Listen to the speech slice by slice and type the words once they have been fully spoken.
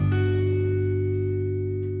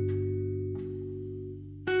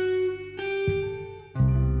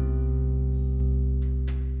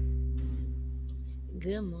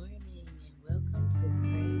Good morning and welcome to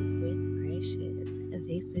Praise with Precious.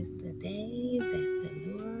 This is the day that the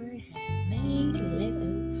Lord has made. Let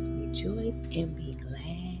us rejoice and be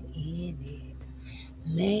glad in it.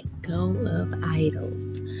 Let go of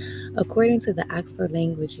idols. According to the Oxford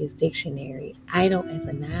Languages Dictionary, idol as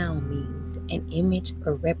a noun means an image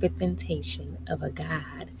or representation of a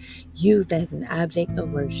god used as an object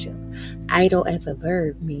of worship. Idol as a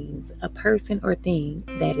verb means a person or thing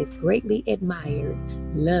that is greatly admired,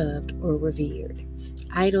 loved, or revered.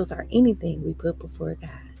 Idols are anything we put before God.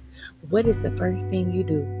 What is the first thing you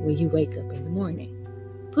do when you wake up in the morning?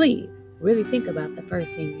 Please really think about the first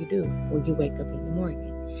thing you do when you wake up in the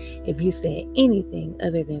morning. If you said anything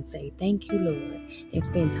other than say, "Thank you, Lord," and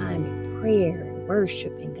spend time in prayer and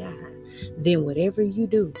worshiping God, then whatever you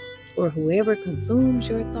do or whoever consumes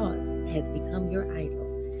your thoughts has become your idol.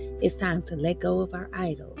 It's time to let go of our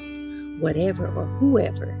idols, whatever or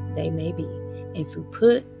whoever they may be, and to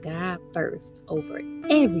put God first over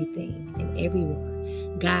everything and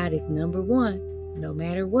everyone. God is number one, no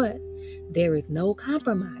matter what. There is no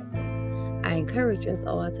compromising. I encourage us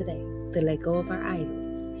all today to let go of our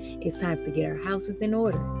idols. It's time to get our houses in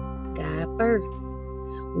order. God first.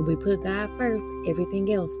 When we put God first,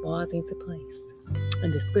 everything else falls into place.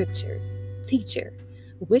 In the scriptures, teacher,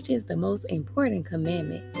 which is the most important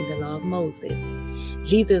commandment in the law of Moses?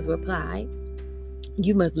 Jesus replied,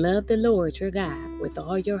 "You must love the Lord your God with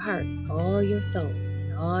all your heart, all your soul,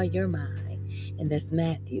 and all your mind." And that's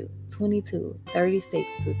Matthew 22:36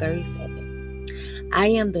 through 37. I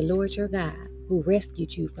am the Lord your God who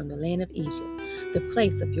rescued you from the land of Egypt, the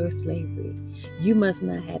place of your slavery. You must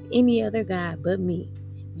not have any other God but me.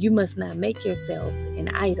 You must not make yourself an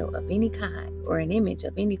idol of any kind or an image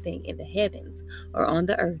of anything in the heavens or on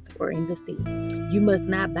the earth or in the sea. You must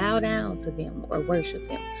not bow down to them or worship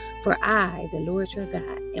them. For I, the Lord your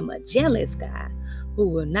God, am a jealous God who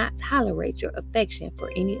will not tolerate your affection for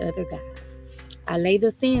any other gods. I lay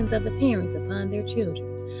the sins of the parents upon their children.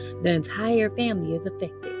 The entire family is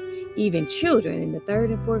affected, even children in the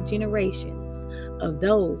third and fourth generations of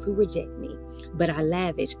those who reject me. But I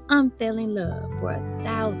lavish unfailing love for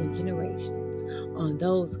 1,000 generations on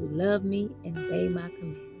those who love me and obey my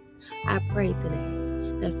commands. I pray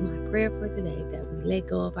today, that's my prayer for today, that we let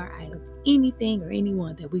go of our idols, anything or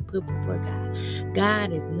anyone that we put before God.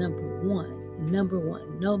 God is number one, no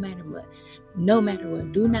matter what. No matter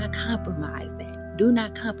what, do not compromise that. Do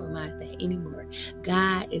not compromise that anymore.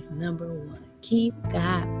 God is number one. Keep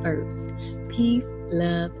God first. Peace,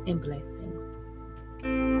 love, and blessings.